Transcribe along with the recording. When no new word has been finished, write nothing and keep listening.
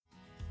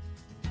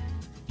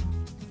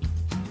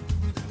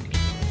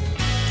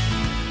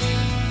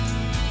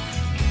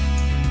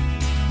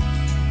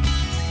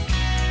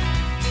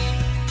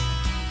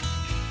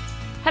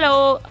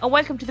Hello and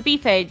welcome to the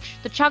Beef Edge,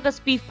 the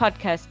Teagasc Beef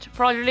Podcast,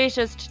 for all your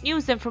latest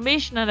news,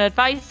 information and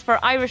advice for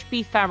Irish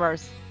beef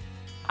farmers.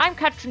 I'm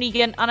Catherine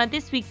Egan, and on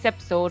this week's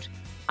episode,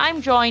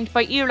 I'm joined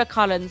by Iarla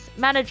Collins,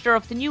 manager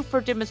of the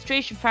Newford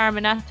Demonstration Farm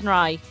in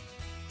Athenry.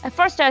 I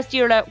first asked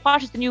Iarla,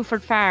 what is the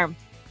Newford Farm?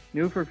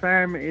 Newford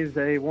Farm is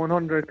a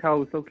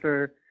 100-cow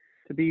suckler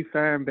to beef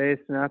farm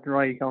based in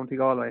Athenry, County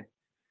Galway.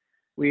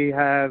 We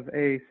have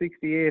a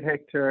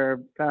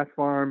 68-hectare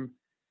platform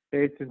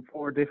based in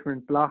 4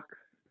 different blocks,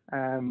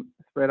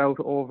 spread out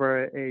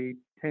over a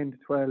 10 to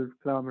 12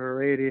 kilometre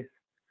radius,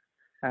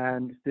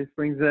 and this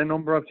brings a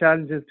number of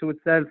challenges to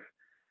itself,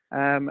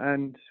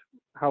 and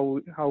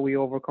how we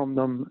overcome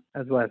them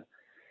as well.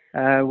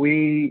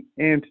 We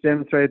aim to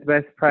demonstrate the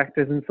best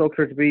practice in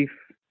suckler to beef,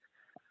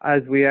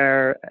 as we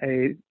are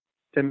a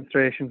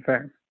demonstration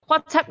farm.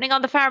 What's happening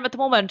on the farm at the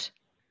moment?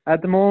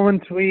 At the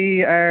moment,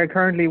 we are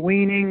currently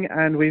weaning,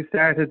 and we've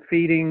started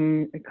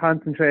feeding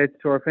concentrates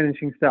to our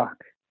finishing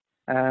stock.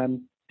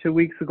 2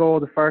 weeks ago,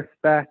 a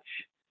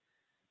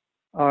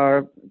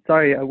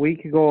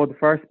week ago, the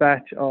first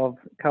batch of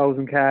cows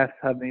and calves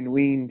have been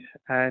weaned,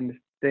 and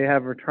they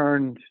have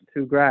returned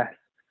to grass.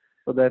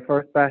 So the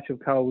first batch of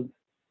cows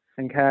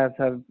and calves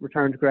have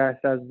returned to grass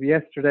as of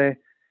yesterday,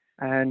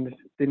 and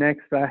the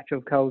next batch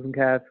of cows and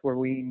calves were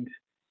weaned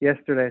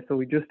yesterday. So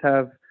we just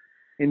have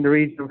in the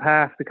region of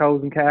half the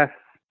cows and calves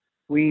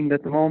weaned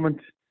at the moment.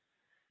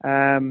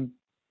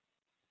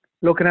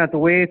 Looking at the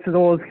weights of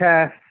those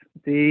calves,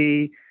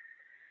 the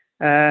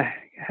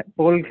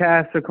bull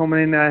calves are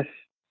coming in at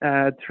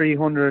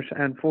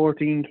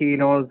 314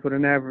 kilos with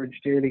an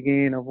average daily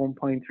gain of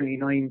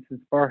 1.39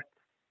 since birth.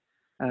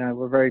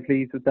 We're very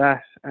pleased with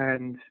that,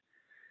 and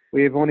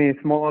we have only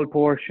a small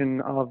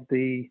portion of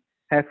the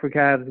heifer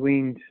calves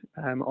weaned.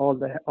 All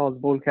the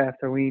bull calves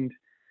are weaned,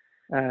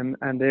 and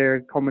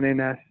they're coming in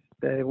at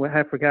the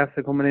heifer calves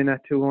are coming in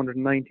at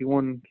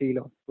 291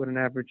 kilos with an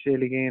average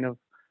daily gain of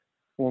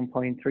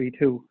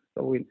 1.32.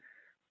 So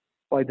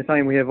by the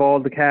time we have all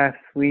the calves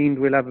weaned,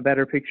 we'll have a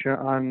better picture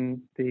on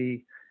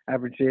the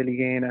average daily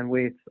gain and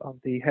weights of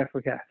the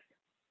heifer calves.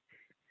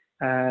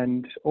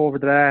 And over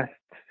the last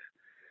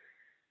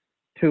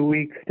 2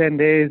 weeks, 10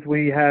 days,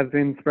 we have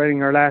been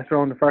spreading our last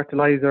round of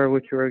fertiliser,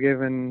 which we were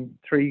given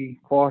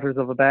 3/4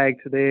 of a bag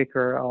to the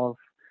acre of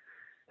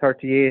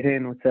 38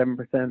 in with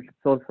 7%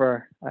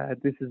 sulphur.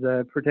 This is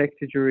a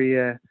protected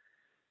urea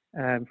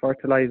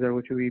fertiliser,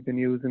 which we've been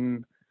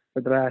using for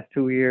the last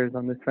 2 years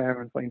on this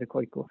farm and find it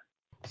quite good.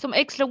 Some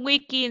excellent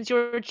weight gains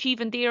you're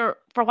achieving there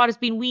for what has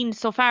been weaned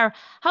so far.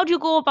 How do you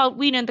go about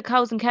weaning the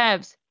cows and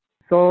calves?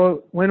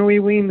 So when we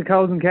wean the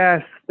cows and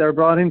calves, they're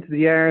brought into the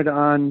yard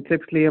on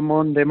typically a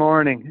Monday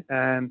morning.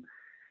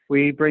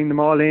 We bring them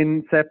all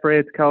in,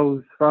 separate the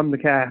cows from the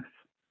calves.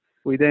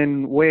 We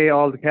then weigh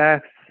all the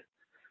calves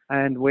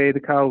and weigh the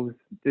cows.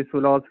 This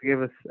will also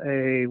give us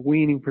a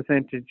weaning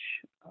percentage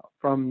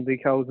from the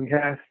cows and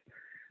calves.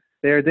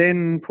 They're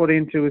then put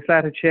into a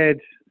slatted shed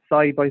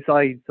side by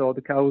side, so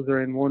the cows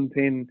are in one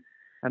pen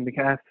and the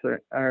calves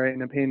are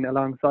in a pen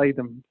alongside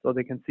them so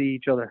they can see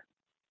each other.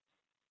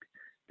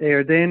 They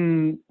are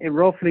then,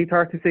 roughly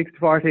 36 to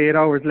 48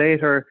 hours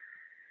later,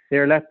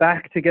 they're let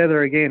back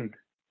together again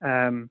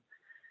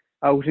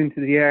out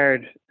into the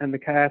yard, and the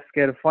calves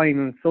get a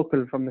final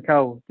suckle from the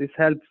cow. This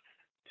helps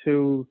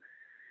to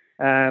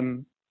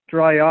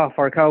dry off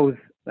our cows.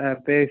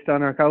 Based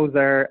on our cows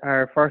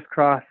are first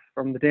cross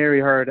from the dairy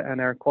herd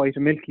and are quite a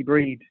milky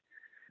breed.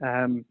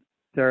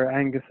 They're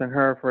Angus and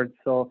Hereford,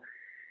 so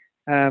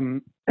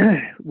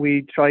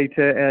we try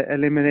to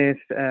eliminate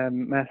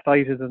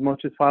mastitis as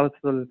much as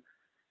possible.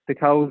 The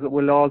cows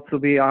will also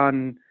be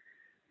on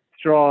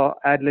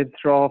ad-lib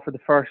straw for the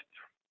first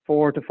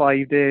 4 to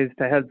 5 days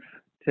to help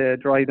to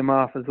dry them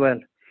off as well.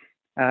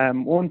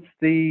 Once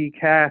the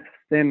calves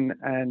then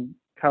and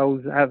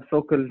cows have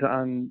suckled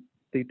on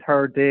the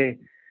 3rd day,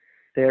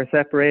 they are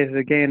separated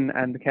again,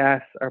 and the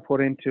calves are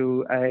put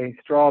into a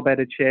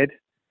straw-bedded shed,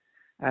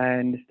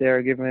 and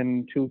they're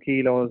given 2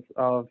 kilos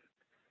of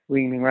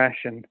weaning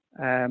ration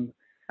and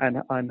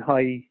on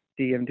high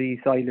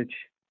DMD silage.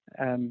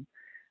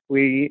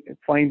 We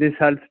find this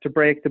helps to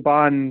break the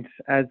bond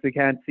as they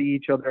can't see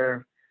each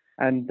other,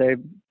 and they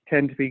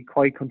tend to be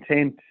quite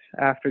content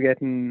after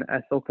getting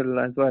a suckle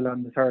as well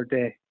on the 3rd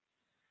day.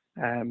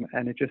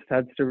 And it just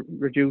helps to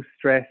reduce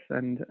stress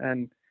and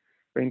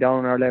bring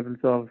down our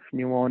levels of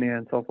pneumonia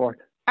and so forth.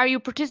 Are you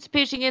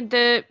participating in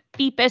the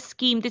Beep S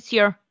scheme this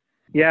year?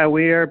 Yeah,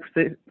 we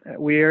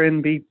are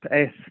in Beep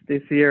S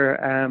this year.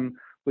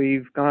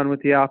 We've gone with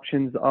the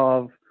options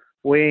of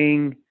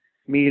weighing,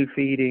 meal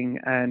feeding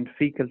and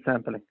fecal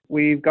sampling.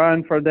 We've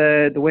gone for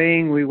the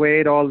weighing. We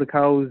weighed all the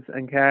cows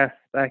and calves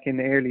back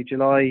in early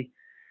July,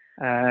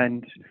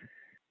 and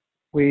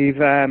we've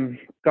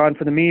gone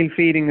for the meal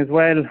feeding as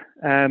well.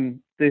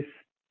 This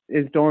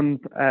is done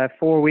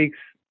 4 weeks.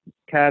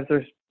 Calves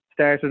are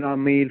started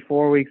on meal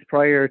 4 weeks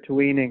prior to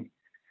weaning.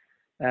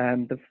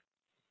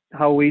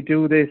 How we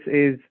do this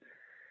is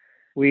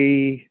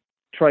we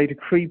try to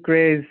creep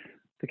graze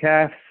the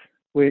calves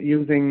we're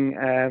using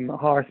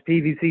horse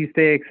PVC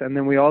stakes, and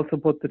then we also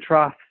put the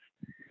troughs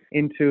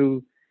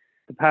into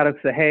the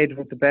paddocks ahead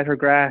with the better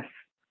grass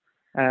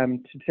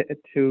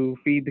to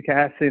feed the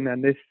calves in,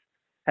 and this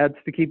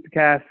helps to keep the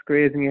calves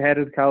grazing ahead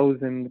of the cows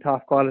in the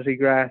top quality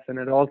grass, and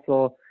it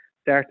also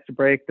starts to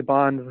break the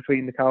bond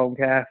between the cow and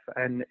calf,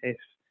 and it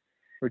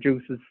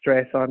reduces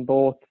stress on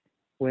both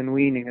when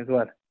weaning as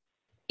well.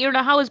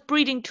 Irla, how has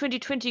breeding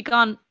 2020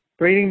 gone?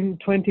 Breeding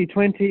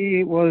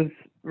 2020 was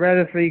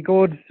relatively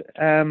good.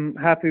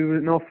 Happy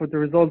enough with the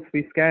results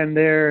we scanned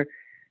there.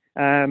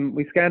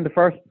 We scanned the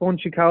first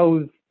bunch of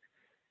cows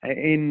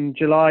in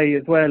July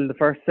as well. The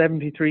first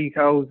 73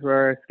 cows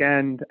were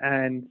scanned,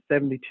 and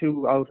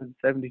 72 out of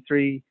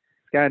 73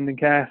 scanned in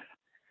calf.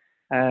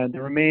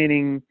 The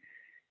remaining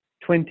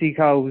 20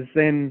 cows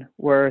then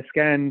were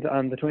scanned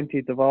on the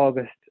 20th of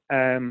August.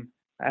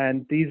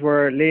 And these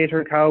were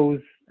later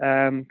cows,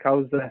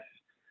 cows that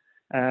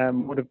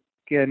would have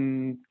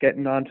been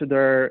getting onto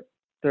their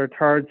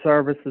third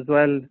service as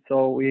well.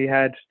 So we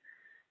had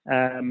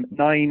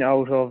 9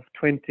 out of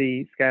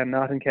 20 scanned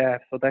not in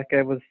calf. So that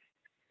gave us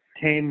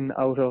 10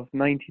 out of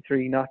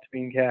 93 not to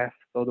be in calf.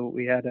 So that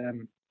we had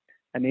an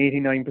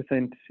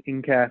 89%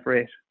 in calf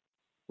rate,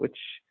 which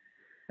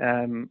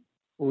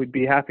we'd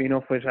be happy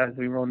enough with as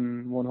we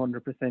run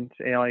 100%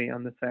 AI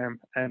on the farm.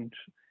 And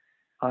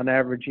on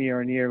average,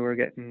 year on year, we're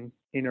getting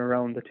in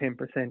around the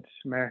 10%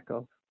 mark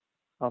of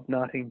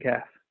not in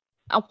calf.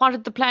 And what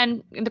is the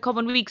plan in the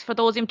coming weeks for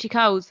those empty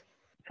cows?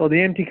 So the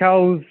empty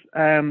cows,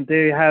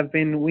 they have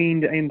been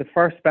weaned in the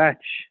first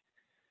batch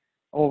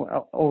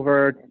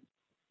over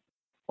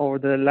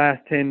the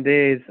last 10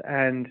 days,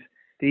 and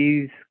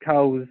these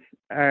cows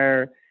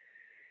are,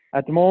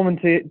 at the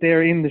moment,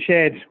 they're in the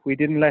shed. We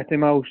didn't let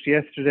them out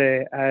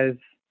yesterday as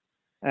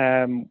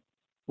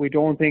we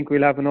don't think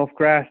we'll have enough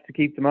grass to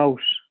keep them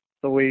out.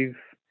 So we've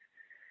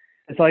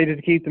decided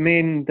to keep them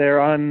in. They're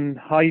on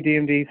high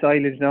DMD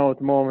silage now at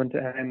the moment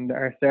and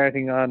are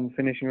starting on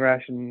finishing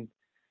ration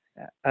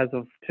as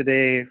of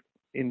today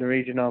in the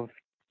region of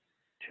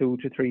 2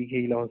 to 3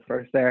 kilos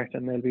for a start,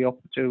 and they'll be up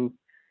to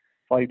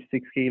 5 to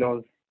 6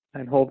 kilos,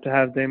 and hope to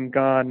have them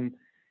gone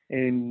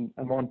in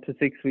a month to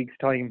 6 weeks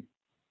time,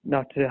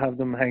 not to have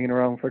them hanging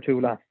around for too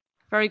long.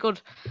 Very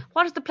good.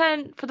 What is the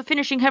plan for the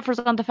finishing heifers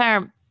on the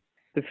farm?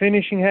 The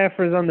finishing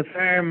heifers on the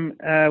farm,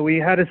 we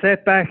had a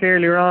setback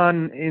earlier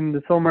on in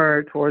the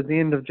summer towards the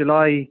end of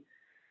July.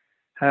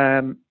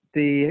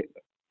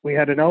 We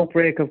had an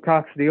outbreak of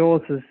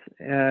coccidiosis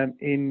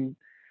in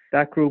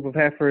that group of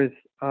heifers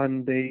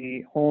on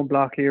the home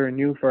block here in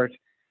Newford.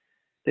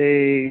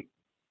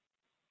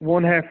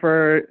 One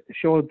heifer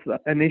showed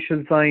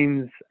initial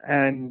signs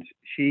and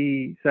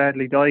she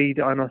sadly died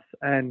on us,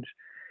 and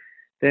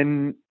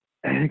then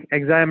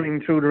examining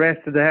through the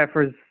rest of the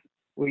heifers,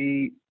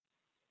 we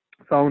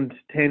found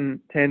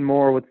 10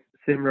 more with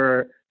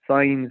similar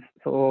signs.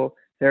 So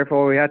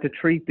therefore we had to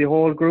treat the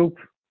whole group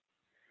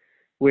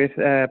with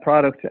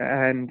product,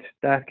 and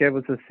that gave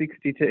us a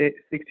 60 to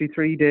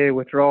 63 day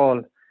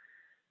withdrawal.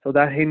 So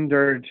that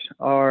hindered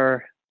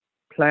our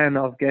plan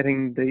of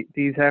getting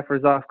these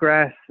heifers off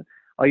grass.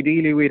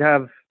 Ideally we'd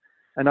have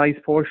a nice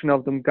portion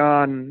of them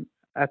gone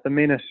at the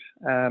minute.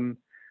 So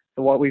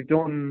what we've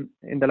done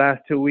in the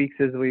last 2 weeks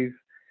is we've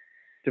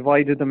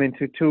divided them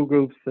into 2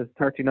 groups. There's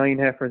 39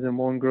 heifers in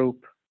one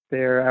group.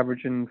 They're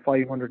averaging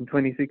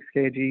 526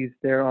 kgs.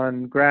 They're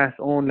on grass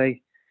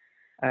only,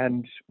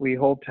 and we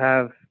hope to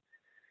have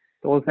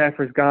those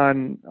heifers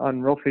gone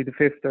on roughly the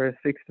 5th or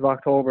 6th of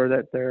October,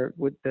 that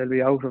they'll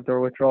be out of their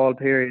withdrawal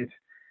period.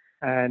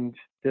 And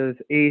there's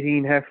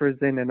 18 heifers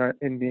in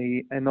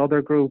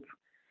another group.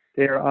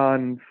 They're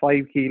on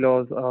 5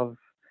 kilos of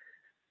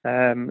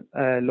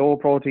low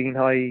protein,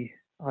 high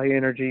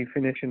energy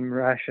finishing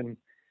ration,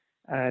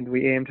 and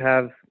we aim to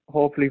have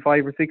hopefully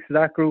 5 or 6 of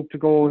that group to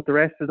go with the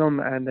rest of them,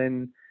 and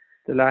then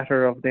the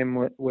latter of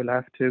them will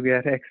have to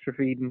get extra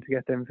feeding to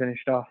get them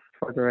finished off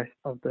for the rest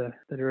of the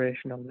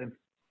duration of them.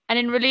 And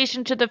in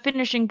relation to the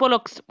finishing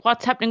bullocks,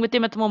 what's happening with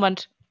them at the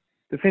moment?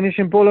 The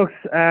finishing bullocks,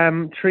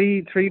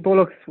 three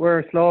bullocks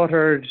were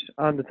slaughtered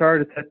on the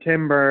 3rd of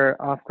September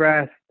off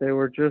grass. They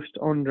were just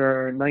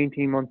under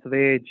 19 months of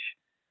age.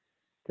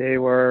 They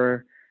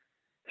were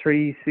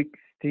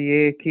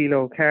 368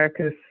 kilo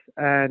carcass,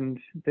 and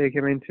they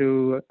came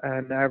into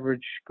an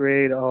average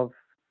grade of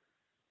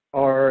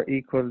R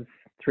equals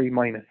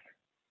 3-.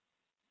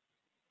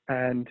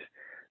 And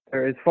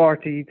there is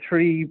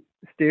 43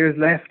 steers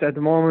left at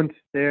the moment.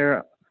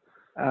 They're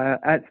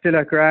still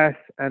at grass,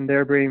 and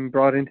they're being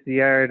brought into the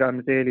yard on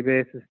a daily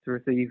basis to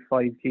receive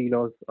 5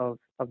 kilos of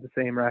the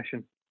same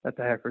ration that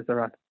the heifers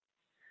are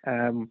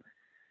on.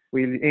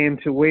 We'll aim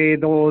to weigh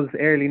those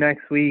early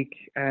next week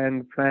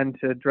and plan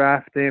to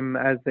draft them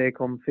as they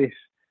come fit.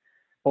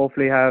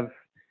 Hopefully have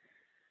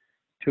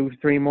 2 to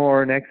 3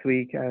 more next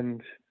week,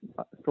 and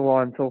so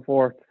on and so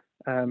forth.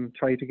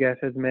 Try to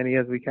get as many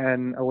as we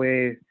can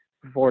away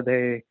before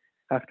they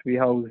have to be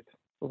housed,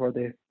 before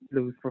they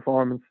lose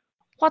performance.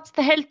 What's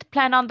the health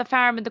plan on the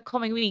farm in the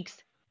coming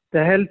weeks?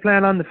 The health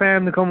plan on the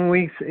farm in the coming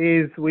weeks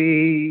is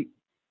we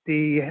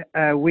the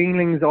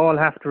weanlings all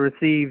have to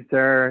receive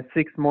their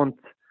 6-month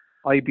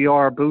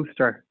IBR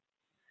booster.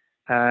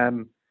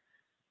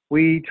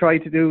 We try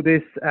to do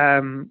this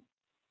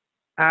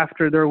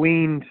after they're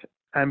weaned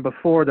and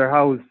before they're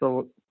housed.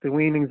 So the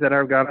weanlings that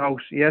have got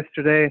out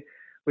yesterday,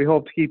 we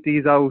hope to keep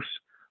these out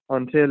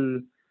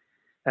until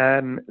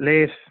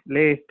late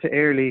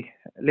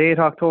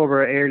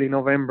October, early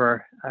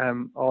November,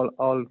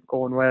 all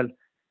going well,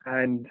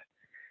 and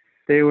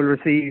they will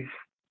receive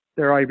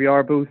their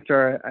IBR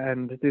booster,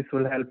 and this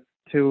will help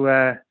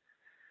to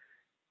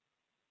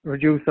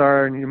reduce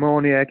our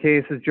pneumonia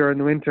cases during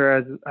the winter,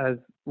 as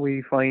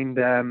we find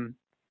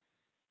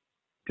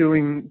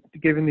giving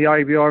the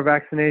IBR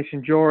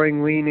vaccination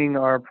during weaning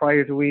or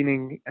prior to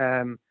weaning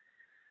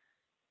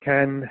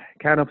can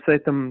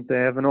upset them. They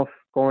have enough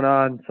going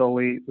on, so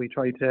we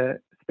try to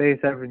space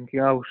everything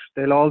out.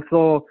 They'll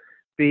also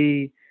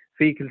be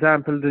fecal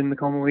sampled in the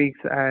coming weeks,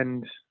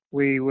 and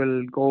we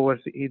will go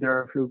with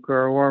either a fluke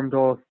or a worm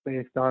dose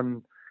based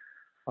on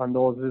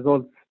those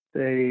results.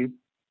 The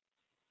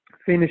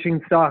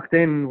finishing stock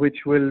then,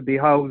 which will be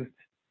housed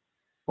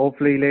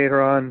hopefully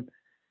later on,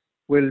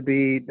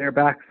 their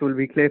backs will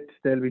be clipped.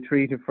 They'll be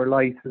treated for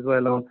lice as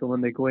well also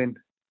when they go in,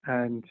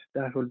 and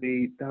that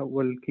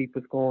will keep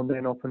us going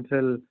then up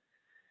until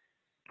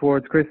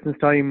towards Christmas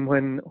time,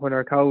 when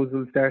our cows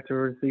will start to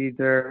receive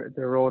their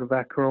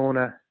rotavac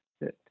corona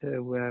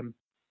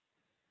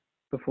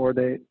before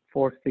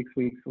 4 to 6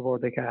 weeks before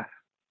they calf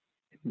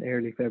in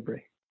early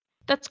February.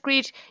 That's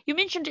great. You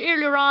mentioned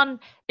earlier on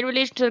in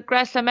relation to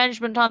grassland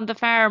management on the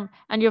farm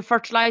and your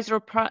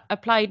fertiliser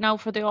applied now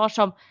for the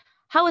autumn.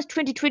 How has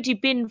 2020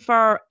 been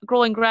for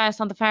growing grass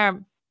on the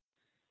farm?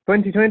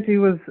 2020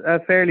 was a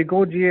fairly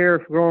good year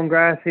for growing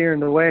grass here in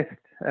the west.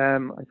 I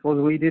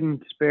suppose we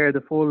didn't spare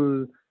the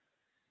full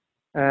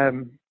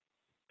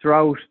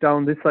drought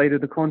down this side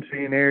of the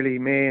country in early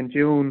May and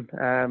June.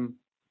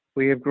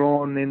 We have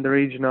grown in the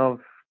region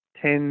of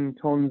 10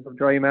 tons of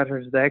dry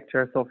matter to the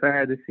hectare so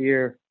far this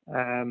year.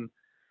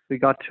 We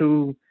got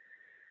two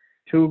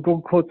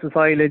good cuts of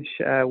silage,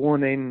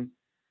 one in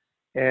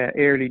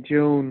early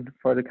June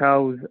for the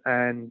cows,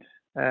 and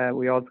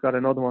we also got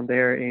another one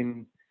there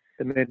in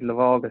the middle of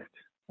August.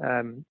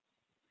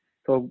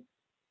 So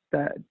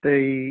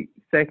the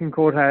second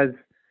cut has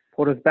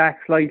put us back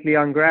slightly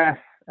on grass.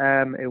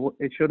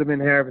 It should have been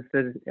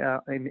harvested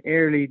in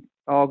early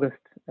August.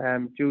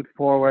 Due to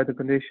poor weather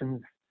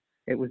conditions,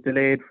 it was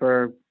delayed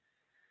for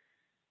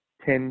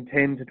 10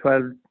 to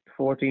 12,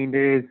 14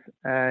 days,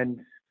 and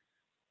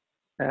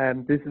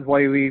this is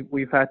why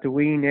we've had to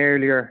wean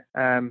earlier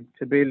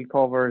to build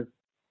covers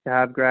to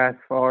have grass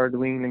for the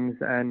weanlings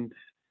and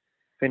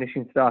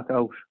finishing stock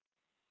out.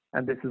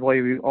 And this is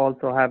why we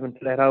also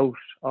haven't let out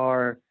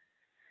our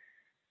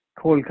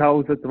cull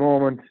cows at the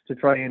moment, to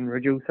try and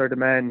reduce our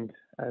demand,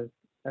 as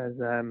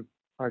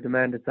our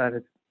demand is at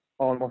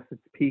almost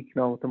its peak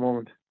now at the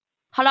moment.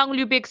 How long will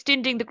you be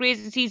extending the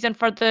grazing season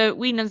for the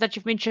weanlings that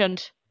you've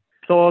mentioned?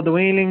 So the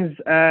weanlings,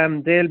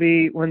 they'll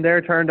be, when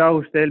they're turned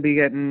out, they'll be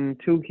getting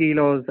 2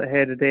 kilos a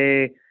head a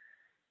day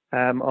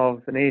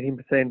of an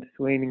 18%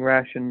 weaning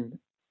ration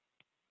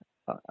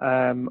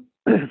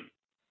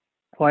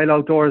while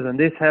outdoors, and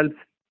this helps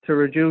to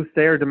reduce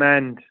their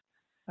demand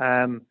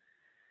on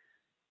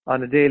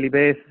a daily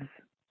basis.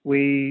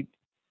 We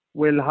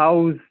will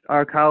house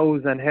our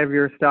cows and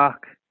heavier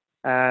stock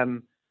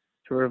to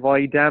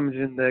avoid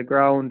damaging the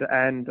ground,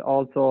 and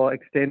also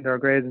extend our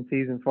grazing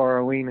season for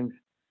our weanlings,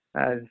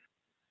 as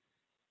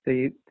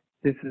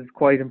this is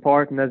quite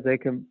important, as they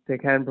can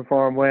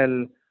perform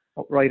well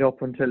right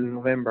up until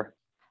November.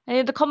 And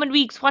in the coming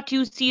weeks, what do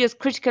you see as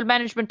critical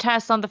management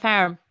tasks on the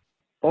farm?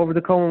 Over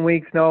the coming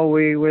weeks now,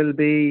 we will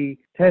be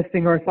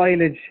testing our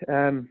silage.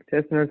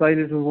 Testing our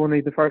silage was one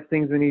of the first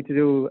things we need to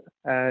do,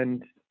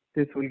 and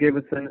this will give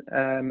us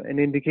an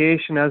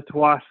indication as to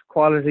what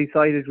quality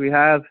silage we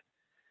have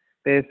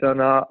based on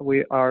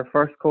our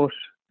first cut,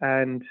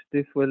 and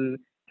this will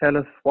tell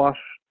us what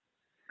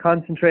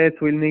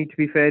concentrates will need to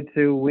be fed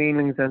to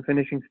weanlings and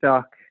finishing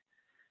stock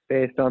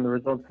based on the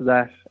results of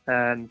that,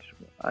 and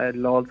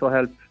it'll also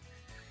help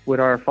with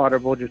our fodder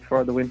budget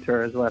for the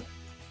winter as well.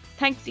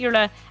 Thanks,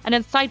 Irla. An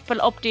insightful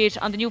update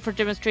on the Newford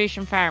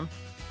Demonstration Farm.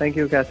 Thank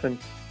you, Catherine.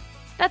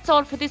 That's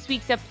all for this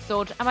week's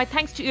episode, and my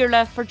thanks to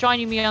Irla for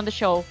joining me on the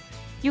show.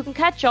 You can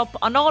catch up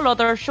on all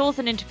other shows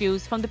and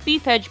interviews from the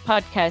Beef Edge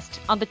podcast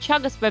on the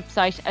Teagasc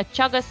website at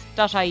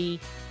teagasc.ie,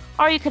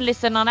 or you can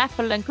listen on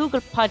Apple and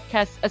Google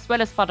Podcasts as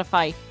well as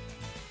Spotify.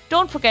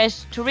 Don't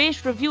forget to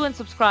rate, review and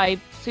subscribe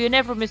so you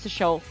never miss a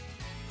show.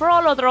 For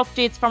all other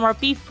updates from our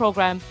beef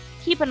programme,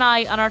 keep an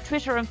eye on our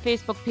Twitter and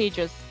Facebook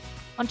pages.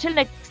 Until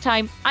next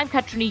time, I'm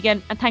Catherine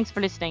Egan, and thanks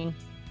for listening.